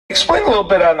Explain a little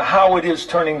bit on how it is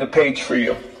turning the page for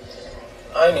you.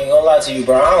 I ain't even gonna lie to you,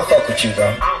 bro. I don't fuck with you, bro.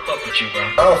 I don't fuck with you, bro.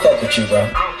 I don't fuck with you, bro.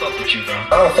 I don't fuck with you, bro. I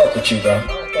don't fuck with you, bro.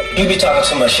 You be talking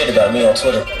too much shit about me on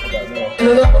Twitter.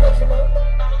 Nigga, I'ma let you know.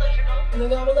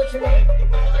 Nigga, I'ma let you know.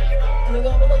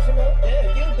 Nigga, I'ma let you know.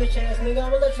 Yeah, you bitch ass nigga,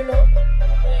 I'ma let you know.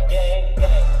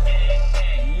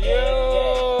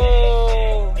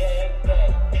 Yo,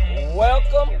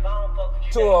 welcome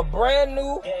to a brand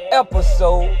new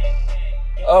episode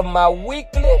of my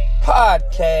weekly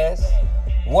podcast,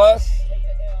 What's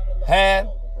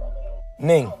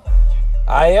Happening?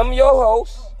 I am your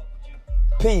host,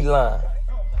 P-Line.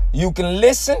 You can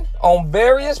listen on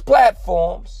various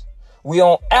platforms. We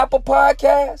on Apple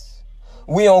Podcasts,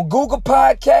 we on Google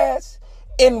Podcasts,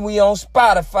 and we on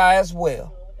Spotify as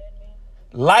well.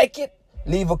 Like it,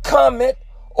 leave a comment,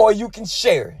 or you can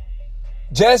share it.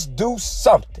 Just do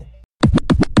something.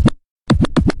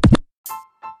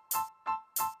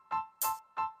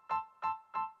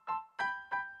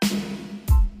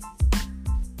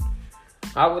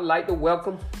 I would like to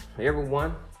welcome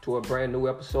everyone to a brand new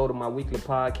episode of my weekly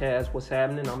podcast, What's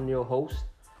Happening? I'm your host,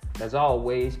 as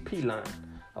always, P-Line.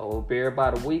 I hope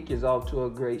everybody week is off to a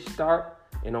great start,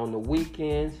 and on the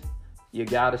weekends, you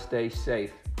gotta stay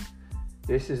safe.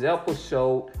 This is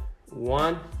episode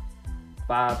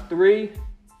 153.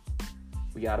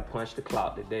 We gotta punch the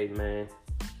clock today, man.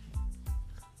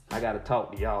 I gotta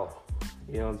talk to y'all.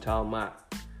 You know what I'm talking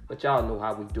about? But y'all know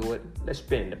how we do it. Let's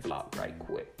spin the block right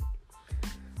quick.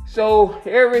 So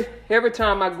every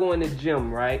time I go in the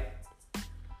gym, right,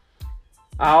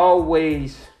 I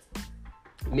always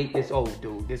meet this old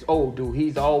dude. This old dude,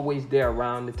 he's always there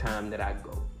around the time that I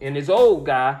go. And this old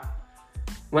guy,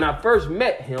 when I first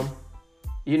met him,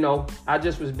 you know, I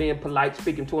just was being polite,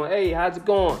 speaking to him. Hey, how's it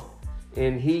going?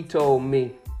 And he told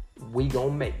me, we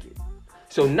gonna make it.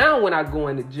 So now when I go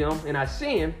in the gym and I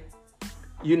see him,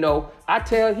 you know, I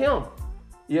tell him,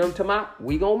 you know what I'm talking about?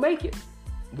 We gonna make it.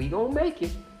 We gonna make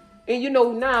it. And, you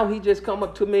know, now he just come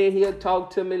up to me and he'll talk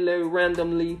to me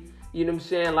randomly, you know what I'm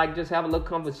saying? Like just have a little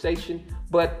conversation.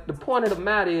 But the point of the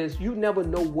matter is you never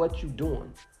know what you're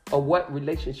doing or what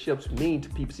relationships mean to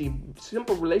people. See,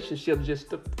 simple relationships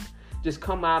just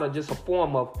come out of just a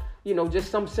form of, you know, just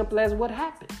something simple as what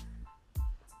happened.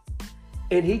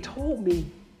 And he told me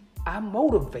I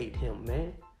motivate him,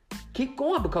 man. Keep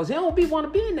going because he don't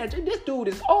want to be in that. This dude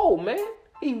is old, man.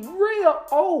 He real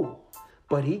old.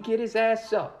 But he get his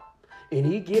ass up and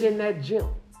he get in that gym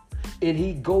and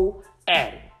he go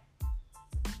at it.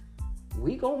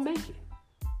 We gonna make it.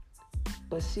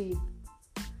 But see,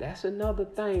 that's another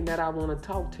thing that I want to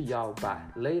talk to y'all about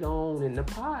later on in the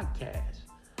podcast.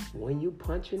 When you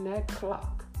punching that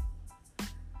clock.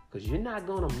 Because you're not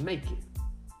going to make it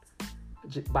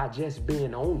by just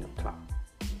being on the clock.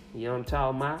 You know what I'm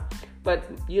talking about? But,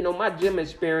 you know, my gym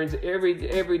experience,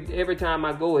 every time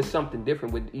I go is something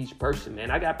different with each person, man.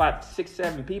 I got about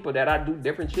 6-7 people that I do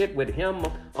different shit with. Him,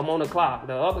 I'm on the clock.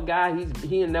 The other guy,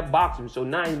 he in that boxing. So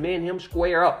now me and him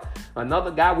square up. Another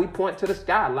guy, we point to the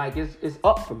sky like it's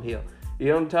up from here. You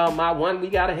know what I'm talking about? One, we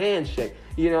got a handshake.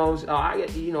 You know,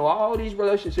 all these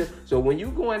relationships. So when you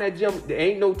go in that gym, there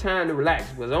ain't no time to relax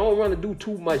because I don't want to do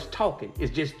too much talking.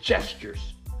 It's just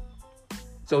gestures.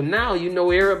 So now, you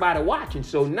know, everybody watching.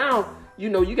 So now, you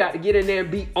know, you got to get in there and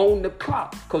be on the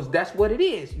clock because that's what it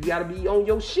is. You got to be on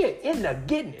your shit, in there,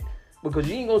 getting it. Because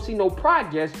you ain't going to see no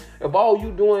progress if all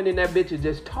you doing in that bitch is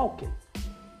just talking.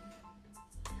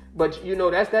 But, you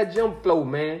know, that's that gym flow,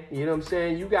 man. You know what I'm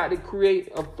saying? You got to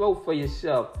create a flow for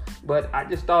yourself. But I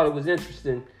just thought it was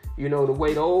interesting, you know, the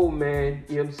way the old man,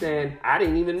 you know what I'm saying? I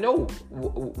didn't even know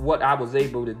what I was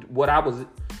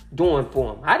doing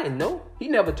for him. I didn't know. He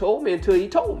never told me until he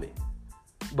told me.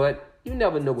 But you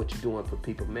never know what you're doing for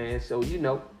people, man. So, you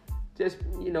know, just,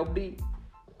 you know, be,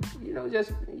 you know,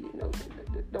 just, you know,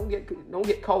 don't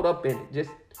get caught up in it.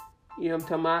 Just, you know what I'm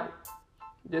talking about?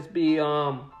 Just be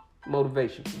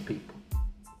motivation for people.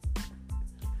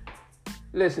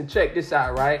 Listen, check this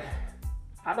out, right?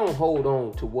 I don't hold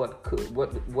on to what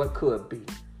could be.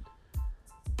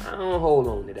 I don't hold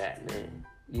on to that, man.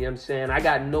 You know what I'm saying? I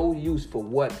got no use for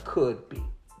what could be.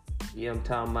 You know what I'm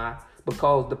talking about?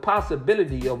 Because the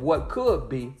possibility of what could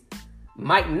be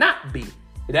might not be.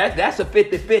 That's a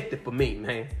 50-50 for me,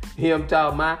 man. You know what I'm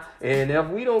talking about? And if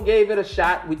we don't give it a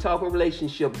shot, we talk a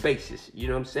relationship basis. You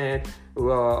know what I'm saying?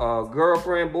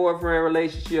 Girlfriend, boyfriend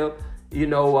relationship, you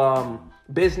know,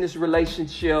 business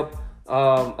relationship,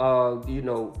 you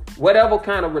know, whatever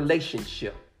kind of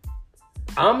relationship.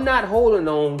 I'm not holding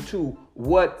on to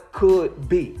what could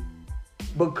be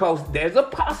because there's a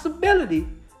possibility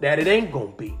that it ain't gonna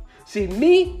be. See,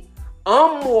 me,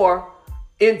 I'm more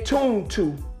in tune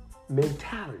to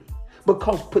mentality.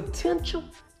 Because potential,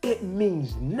 it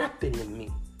means nothing to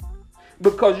me.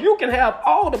 Because you can have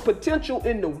all the potential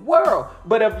in the world,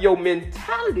 but if your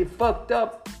mentality fucked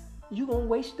up, you gonna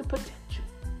waste the potential.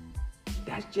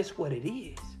 That's just what it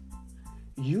is.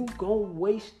 You gonna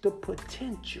waste the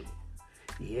potential.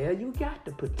 Yeah, you got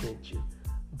the potential,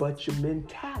 but your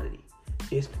mentality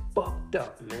is fucked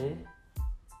up, man.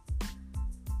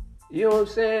 You know what I'm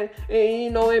saying?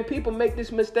 And people make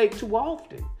this mistake too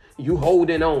often. You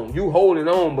holding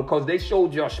on because they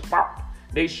showed you a spark.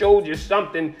 They showed you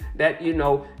something that,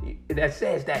 that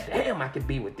says that, damn, I could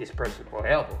be with this person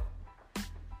forever.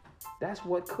 That's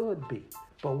what could be.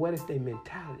 But what is their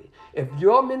mentality? If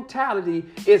your mentality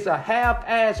is a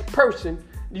half-ass person,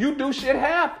 you do shit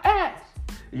half-ass.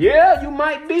 Yeah, you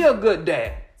might be a good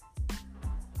dad.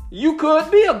 You could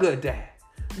be a good dad.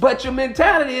 But your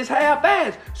mentality is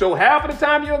half-ass. So half of the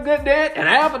time you're a good dad and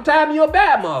half of the time you're a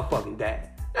bad motherfucking dad.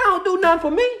 That don't do nothing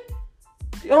for me.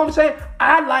 You know what I'm saying?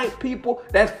 I like people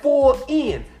that's full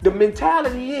in. The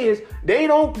mentality is they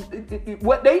don't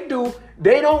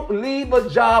leave a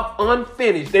job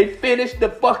unfinished. They finish the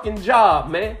fucking job,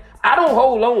 man. I don't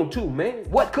hold on to, man.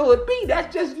 What could be?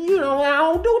 That's just, I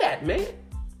don't do that, man.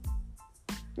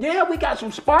 Yeah, we got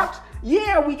some sparks.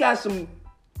 Yeah, we got some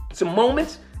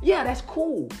moments. Yeah, that's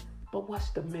cool. But what's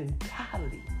the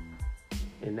mentality?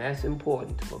 And that's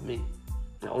important for me.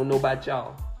 I don't know about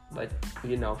y'all. But,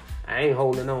 I ain't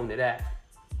holding on to that.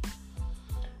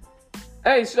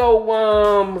 Hey, so,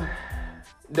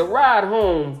 the ride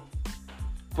home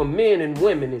for men and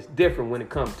women is different when it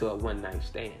comes to a one-night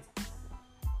stand.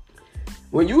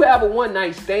 When you have a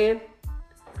one-night stand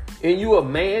and you a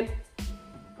man,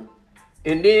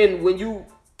 and then when you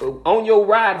on your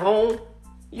ride home,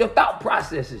 your thought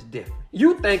process is different.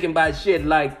 You thinking about shit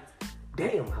like,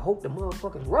 damn, I hope the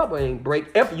motherfucking rubber ain't break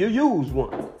if you use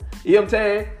one. You know what I'm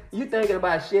saying? You thinking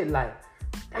about shit like,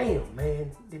 damn,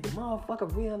 man, did the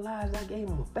motherfucker realize I gave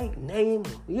him a fake name?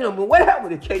 Whatever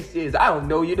the case is, I don't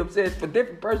know. You know what I'm saying? For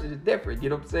different persons, it's different. You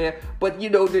know what I'm saying? But,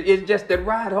 it's just that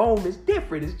ride home is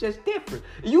different. It's just different.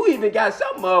 You even got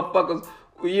some motherfuckers,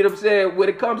 you know what I'm saying, when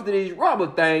it comes to these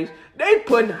rubber things, they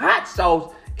putting hot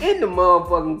sauce in the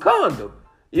motherfucking condom.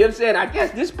 You know what I'm saying? I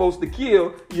guess this supposed to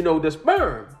kill, the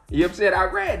sperm. You know what I'm saying? I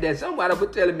read that. Somebody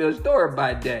was telling me a story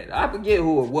about that. I forget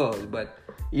who it was, but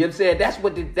you know what I'm saying? That's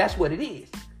what it is.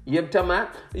 You know what I'm talking about?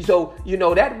 So,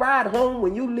 that ride home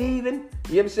when you leaving, you know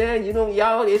what I'm saying?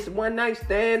 Y'all, it's a one night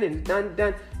stand and done.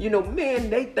 Men,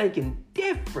 they thinking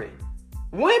different.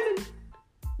 Women,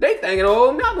 they thinking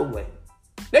another way.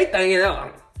 They thinking,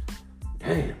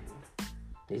 damn,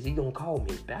 is he gonna call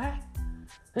me back?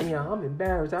 I'm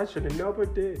embarrassed. I should have never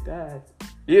did that.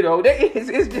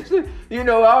 It's just,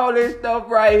 all this stuff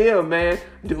right here, man.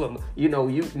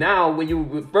 Now when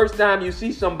you first time you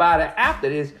see somebody after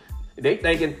this, they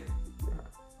thinking,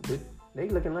 they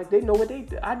looking like they know what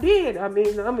I did.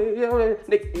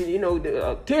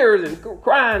 Tears and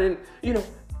crying and,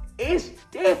 it's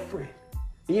different.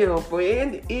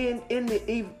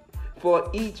 For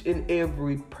each and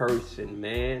every person,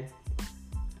 man.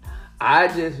 I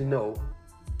just know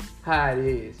how it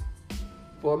is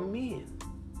for men.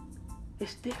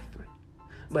 It's different.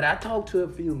 But I talked to a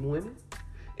few women,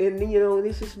 and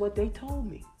this is what they told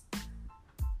me.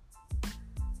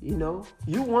 You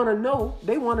want to know,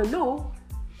 they want to know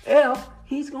if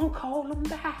he's going to call them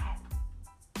back.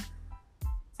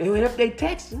 And if they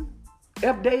text him,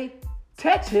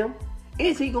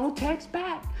 is he going to text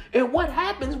back? And what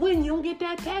happens when you don't get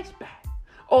that text back?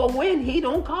 Or when he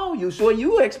don't call you? So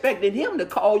you expected him to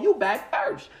call you back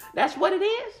first. That's what it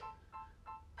is.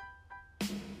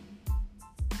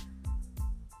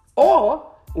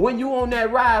 Or when you on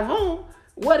that ride home,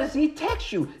 what does he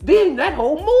text you? Then that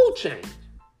whole mood change.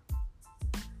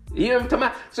 You know what I'm talking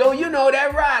about? So,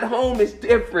 that ride home is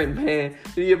different, man.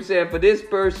 You know what I'm saying? For this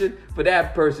person, for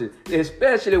that person.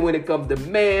 Especially when it comes to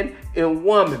man and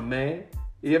woman, man.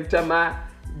 You know what I'm talking about?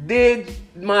 Did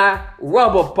my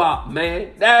rubber pop,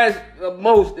 man? That's the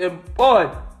most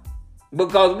important.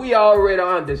 Because we already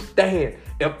understand.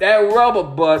 If that rubber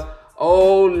bust,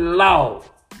 oh, Lord.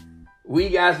 We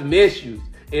got some issues.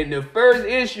 And the first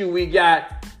issue we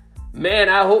got, man,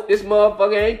 I hope this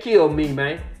motherfucker ain't killed me,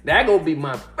 man. That gonna be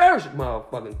my first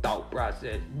motherfucking thought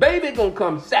process. Baby gonna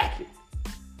come second.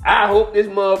 I hope this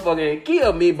motherfucker ain't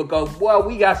killed me because, boy,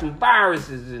 we got some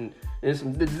viruses and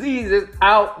some diseases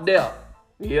out there.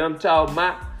 You know what I'm talking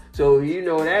about? So,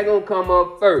 that gonna come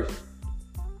up first.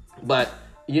 But,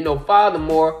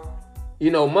 furthermore,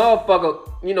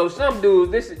 motherfucker, some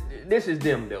dudes, this is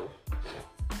them, though.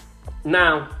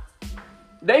 Now,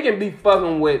 they can be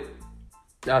fucking with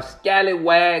a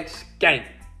scallywag skank.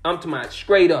 I'm talking about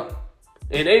straight up.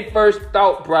 And their first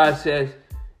thought process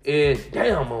is,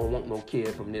 damn, I don't want no kid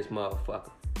from this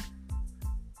motherfucker.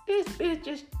 This bitch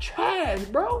just trash,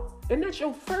 bro. And that's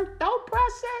your first thought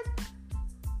process?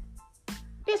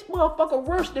 This motherfucker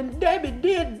worse than Debbie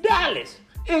did Dallas.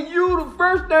 And you, the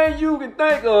first thing you can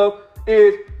think of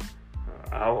is,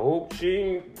 I hope she,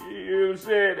 you know what I'm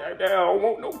saying, I don't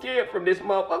want no kid from this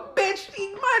motherfucker. Bitch,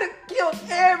 she might have killed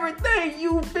everything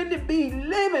you finna be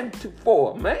living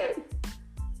for, man.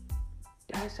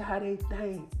 That's how they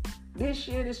think. This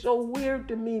shit is so weird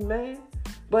to me, man.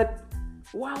 But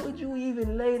why would you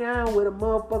even lay down with a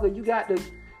motherfucker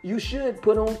you should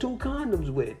put on 2 condoms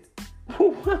with?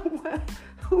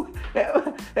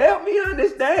 Help me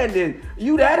understand this.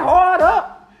 You that hard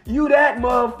up? You that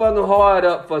motherfucking hard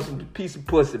up for some piece of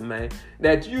pussy, man,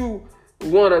 that you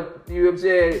wanna, you know what I'm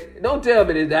saying? Don't tell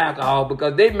me it's alcohol,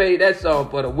 because they made that song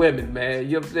for the women, man.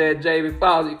 You know what I'm saying? Jamie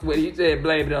Foxx, when he said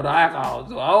blame it on the alcohol.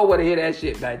 So I don't wanna hear that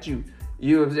shit about you.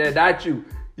 You know what I'm saying? Not you.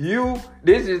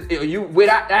 This is you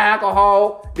without the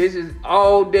alcohol, this is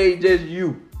all day just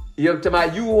you. You know what I'm talking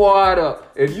about? You hard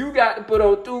up. If you got to put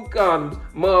on 2 condoms,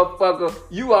 motherfucker,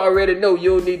 you already know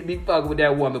you don't need to be fucking with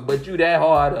that woman, but you that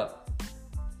hard up.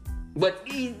 But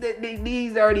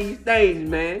these are these things,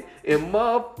 man. And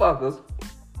motherfuckers,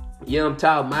 you know what I'm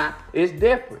talking about? It's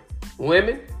different.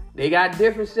 Women, they got a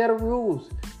different set of rules.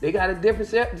 They got a different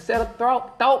set of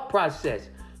thought process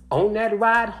on that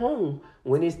ride home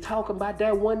when it's talking about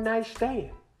that one night stand.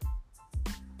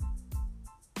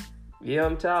 You know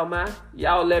what I'm talking about?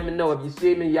 Y'all let me know. If you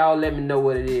see me, y'all let me know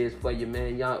what it is for you,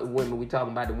 man. Y'all women, we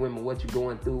talking about the women, what you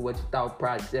going through, what your thought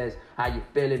process, how you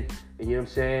feeling, and you know what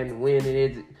I'm saying? When it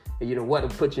is, you know, what will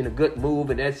put you in a good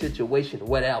mood in that situation,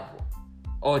 whatever.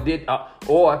 Or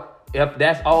if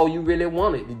that's all you really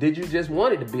wanted, did you just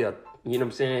want it to be a, you know what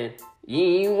I'm saying? You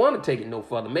ain't want to take it no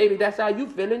further. Maybe that's how you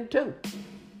feeling too.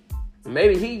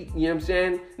 Maybe he, you know what I'm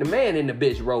saying, the man in the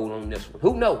bitch role on this one.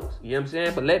 Who knows? You know what I'm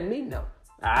saying? But let me know.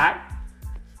 All right?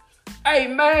 Hey,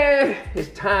 man, it's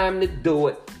time to do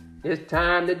it. It's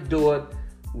time to do it.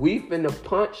 We finna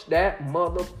punch that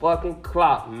motherfucking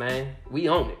clock, man. We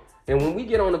on it. And when we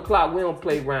get on the clock, we don't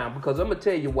play around, because I'm going to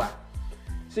tell you why.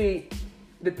 See,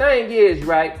 the thing is,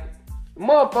 right,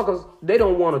 motherfuckers, they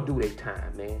don't want to do their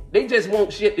time, man. They just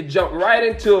want shit to jump right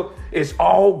into it's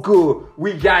all good.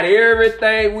 We got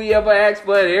everything we ever asked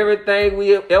for, everything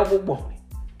we ever wanted.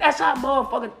 That's how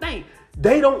motherfuckers think.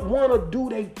 They don't want to do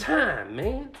their time,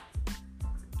 man.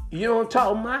 You know what I'm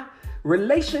talking about?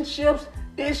 Relationships,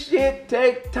 this shit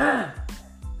take time.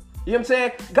 You know what I'm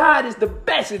saying? God is the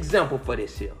best example for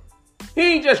this here. He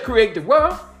ain't just create the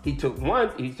world. He took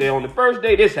one. He said on the first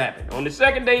day this happened. On the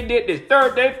second day he did this.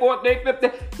 Third day, fourth day, fifth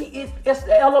day. It's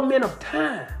the element of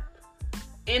time.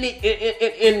 And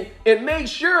it made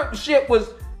sure shit was,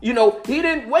 you know, he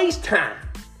didn't waste time.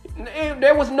 And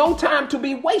there was no time to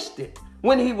be wasted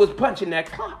when he was punching that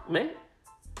clock, man.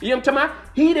 You know what I'm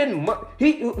talking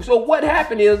about? So what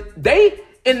happened is day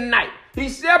and night. He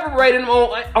separated them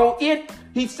on it.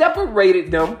 He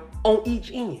separated them on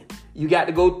each end. You got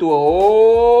to go through a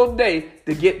whole day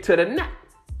to get to the night.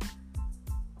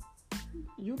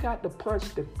 You got to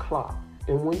punch the clock.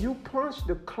 And when you punch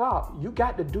the clock, you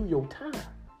got to do your time.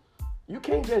 You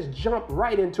can't just jump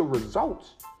right into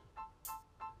results.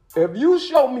 If you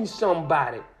show me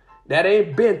somebody that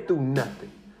ain't been through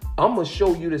nothing, I'm going to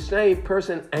show you the same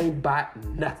person ain't bought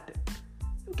nothing.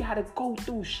 You got to go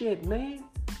through shit, man.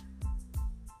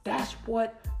 That's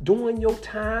what doing your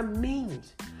time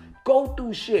means. Go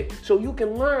through shit so you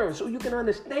can learn, so you can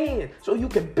understand, so you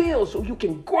can build, so you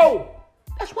can grow.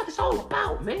 That's what it's all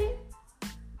about, man.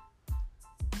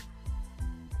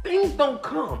 Things don't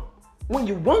come when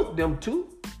you want them to.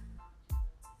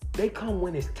 They come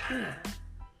when it's time.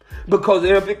 Because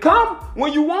if it come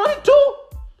when you want it to,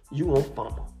 you won't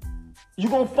fumble. You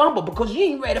gonna fumble because you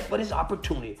ain't ready for this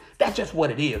opportunity. That's just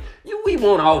what it is. We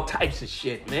want all types of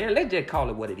shit, man. Let's just call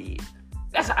it what it is.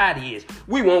 That's how it is.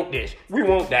 We want this. We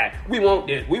want that. We want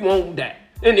this. We want that.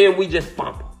 And then we just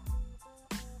fumble.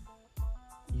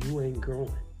 You ain't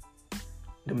growing.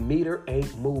 The meter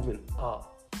ain't moving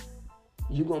up.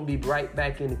 You're going to be right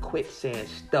back in the quicksand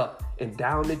stuck. And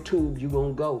down the tube you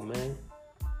going to go, man.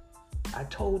 I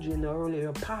told you in the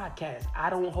earlier podcast, I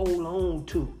don't hold on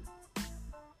to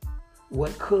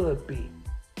what could be.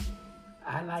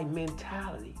 I like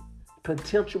mentality.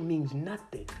 Potential means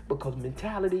nothing because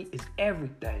mentality is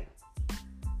everything.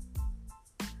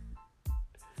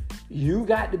 You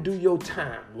got to do your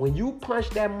time. When you punch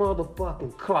that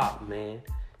motherfucking clock, man,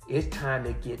 it's time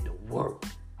to get to work.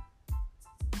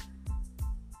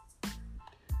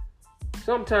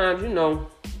 Sometimes,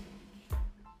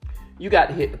 you got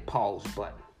to hit the pause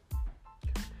button.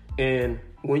 And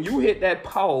when you hit that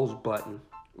pause button,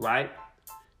 right,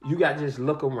 you got to just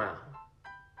look around.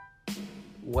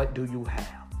 What do you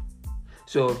have?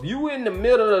 So if you in the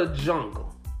middle of the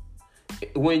jungle,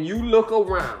 when you look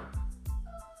around,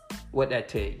 what that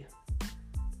tell you?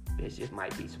 There just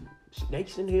might be some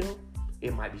snakes in here.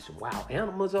 It might be some wild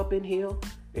animals up in here.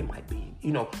 It might be,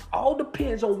 all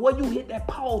depends on where you hit that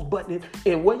pause button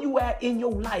and where you at in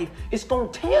your life. It's going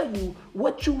to tell you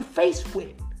what you faced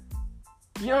with.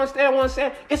 You understand what I'm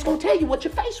saying? It's going to tell you what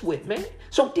you're faced with, man.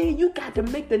 So then you got to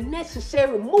make the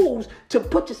necessary moves to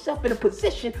put yourself in a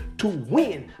position to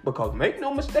win. Because make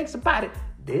no mistakes about it,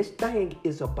 this thing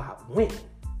is about winning.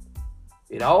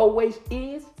 It always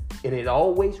is, and it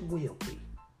always will be.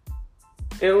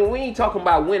 And we ain't talking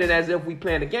about winning as if we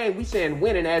playing a game. We saying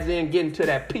winning as in getting to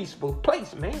that peaceful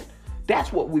place, man.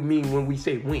 That's what we mean when we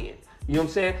say win. You know what I'm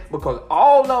saying? Because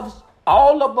all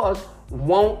of us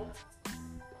want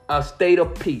a state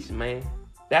of peace, man.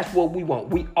 That's what we want.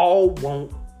 We all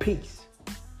want peace.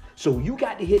 So you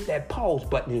got to hit that pause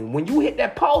button. And when you hit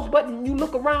that pause button and you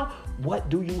look around, what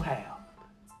do you have?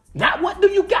 Not what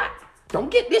do you got. Don't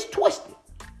get this twisted.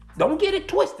 Don't get it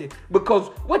twisted. Because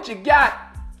what you got,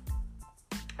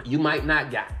 you might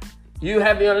not got. You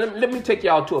have. Let me take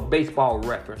y'all to a baseball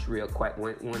reference real quick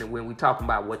when we talking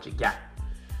about what you got.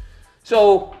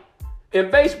 So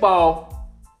in baseball,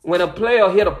 when a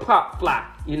player hit a pop fly,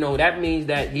 that means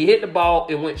that he hit the ball,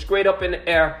 it went straight up in the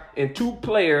air, and two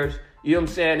players,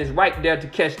 is right there to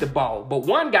catch the ball. But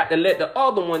one got to let the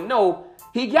other one know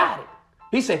he got it.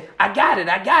 He said, I got it.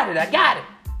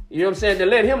 To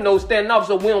let him know, standing off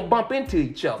so we don't bump into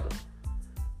each other.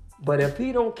 But if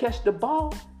he don't catch the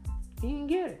ball, he ain't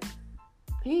get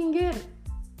it.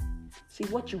 See,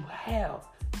 what you have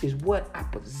is what I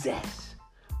possess.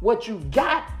 What you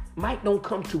got might don't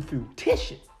come to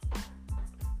fruition.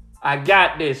 I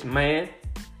got this, man.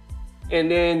 And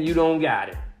then you don't got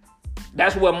it.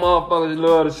 That's what motherfuckers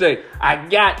love to say. I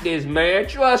got this, man.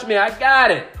 Trust me, I got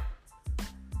it.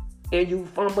 And you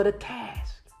fumble the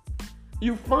task.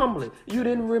 You fumble it. You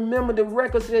didn't remember the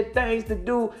requisite things to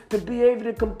do to be able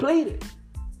to complete it.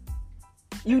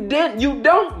 You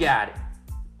don't got it.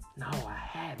 No, I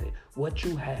have it. What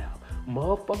you have.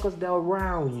 Motherfuckers that are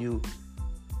around you,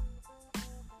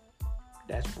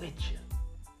 that's with you.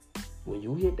 When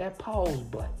you hit that pause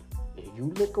button and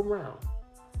you look around,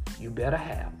 you better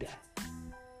have that.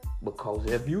 Because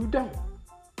if you don't,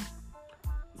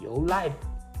 your life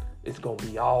is going to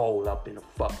be all up in a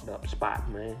fucked up spot,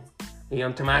 man. You know what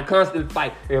I'm talking about? Constant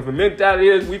fight. If the mentality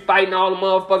is we fighting all the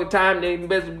motherfucking time,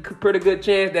 there's a pretty good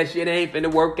chance that shit ain't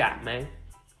finna work out, man.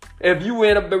 If you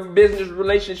in a business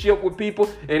relationship with people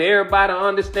and everybody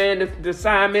understand the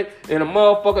assignment and a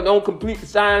motherfucker don't complete the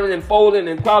assignment and folding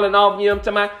and calling off, you know what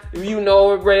I'm talking about? You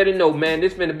know, already know, man,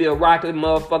 this finna be a rocky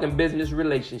motherfucking business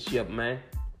relationship, man.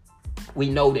 We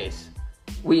know this.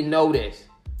 You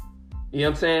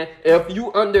know what I'm saying? If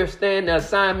you understand the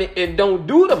assignment and don't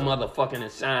do the motherfucking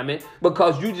assignment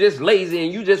because you just lazy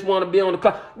and you just want to be on the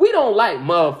clock. We don't like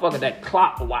motherfucker that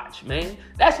clock watch, man.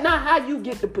 That's not how you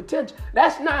get the potential.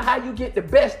 That's not how you get the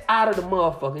best out of the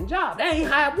motherfucking job. That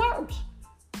ain't how it works.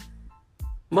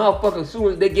 Motherfucker, as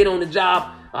soon as they get on the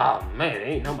job, oh man, it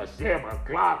ain't no more 7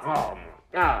 o'clock. Oh my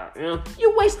God.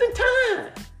 You wasting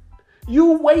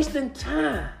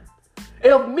time.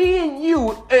 If me and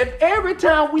you, if every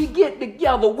time we get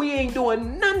together, we ain't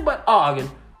doing nothing but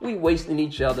arguing, we wasting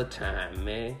each other time,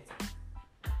 man.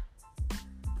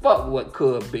 Fuck what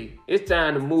could be. It's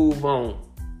time to move on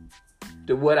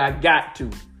to what I got to,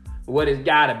 what it's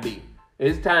gotta be.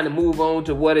 It's time to move on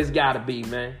to what it's gotta be,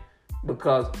 man.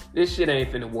 Because this shit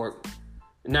ain't finna work.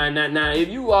 Now, if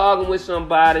you arguing with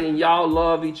somebody and y'all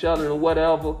love each other and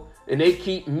whatever, and they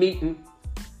keep meeting,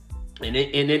 and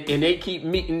they keep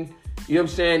meeting, you know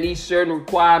what I'm saying, these certain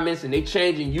requirements, and they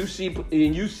changing, you see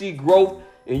growth,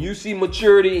 and you see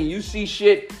maturity, and you see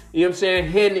shit, you know what I'm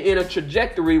saying, heading in a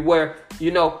trajectory where,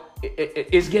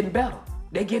 it's getting better.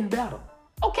 They're getting better.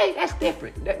 Okay, that's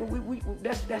different.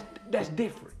 That's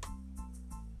different.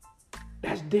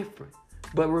 That's different.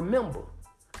 But remember,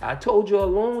 I told you a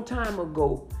long time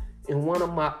ago in one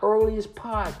of my earliest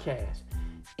podcasts,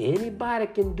 anybody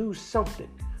can do something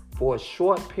for a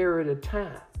short period of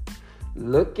time.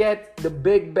 Look at the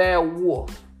big bad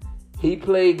wolf. He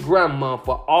played grandma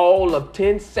for all of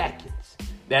 10 seconds.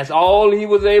 That's all he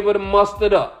was able to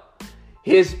muster up.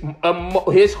 His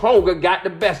hunger got the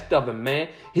best of him, man.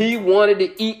 He wanted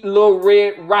to eat Little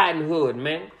Red Riding Hood,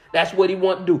 man. That's what he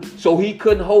wanted to do. So he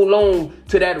couldn't hold on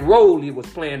to that role he was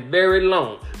playing very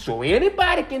long. So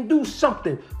anybody can do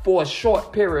something for a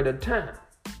short period of time.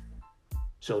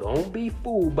 So don't be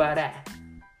fooled by that.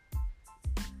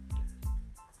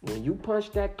 When you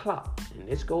punch that clock, and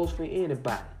this goes for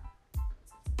anybody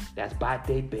that's about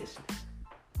their business,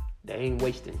 they ain't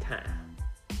wasting time.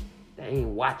 They ain't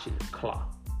watching the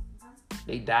clock.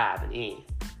 They diving in,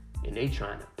 and they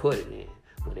trying to put it in.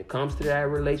 When it comes to that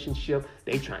relationship,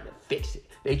 they trying to fix it.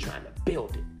 They trying to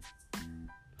build it.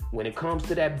 When it comes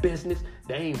to that business,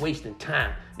 they ain't wasting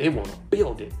time. They want to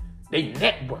build it. They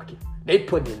networking. They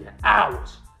putting in the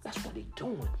hours. That's what they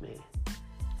doing, man.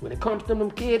 When it comes to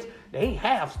them kids, they ain't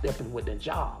half-stepping with their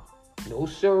job. No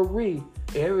sirree.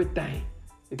 Everything,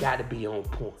 it got to be on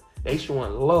point. They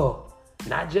showing love,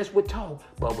 not just with talk,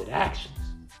 but with actions.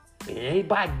 And it ain't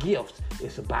about gifts.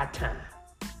 It's about time.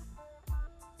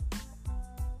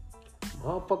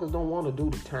 Motherfuckers don't want to do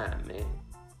the time, man.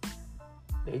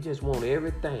 They just want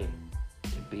everything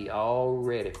to be all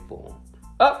ready for them.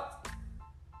 Up!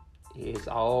 It's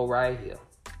all right here.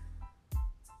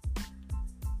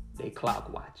 They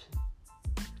clock watching.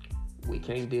 We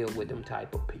can't deal with them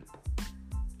type of people.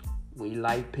 We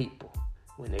like people.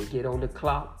 When they get on the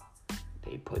clock,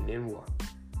 they putting in work.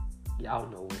 Y'all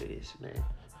know what it is, man.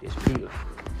 It's Peter.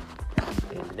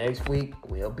 And next week,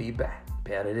 we'll be back.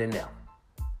 Better than ever.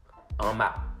 I'm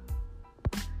out.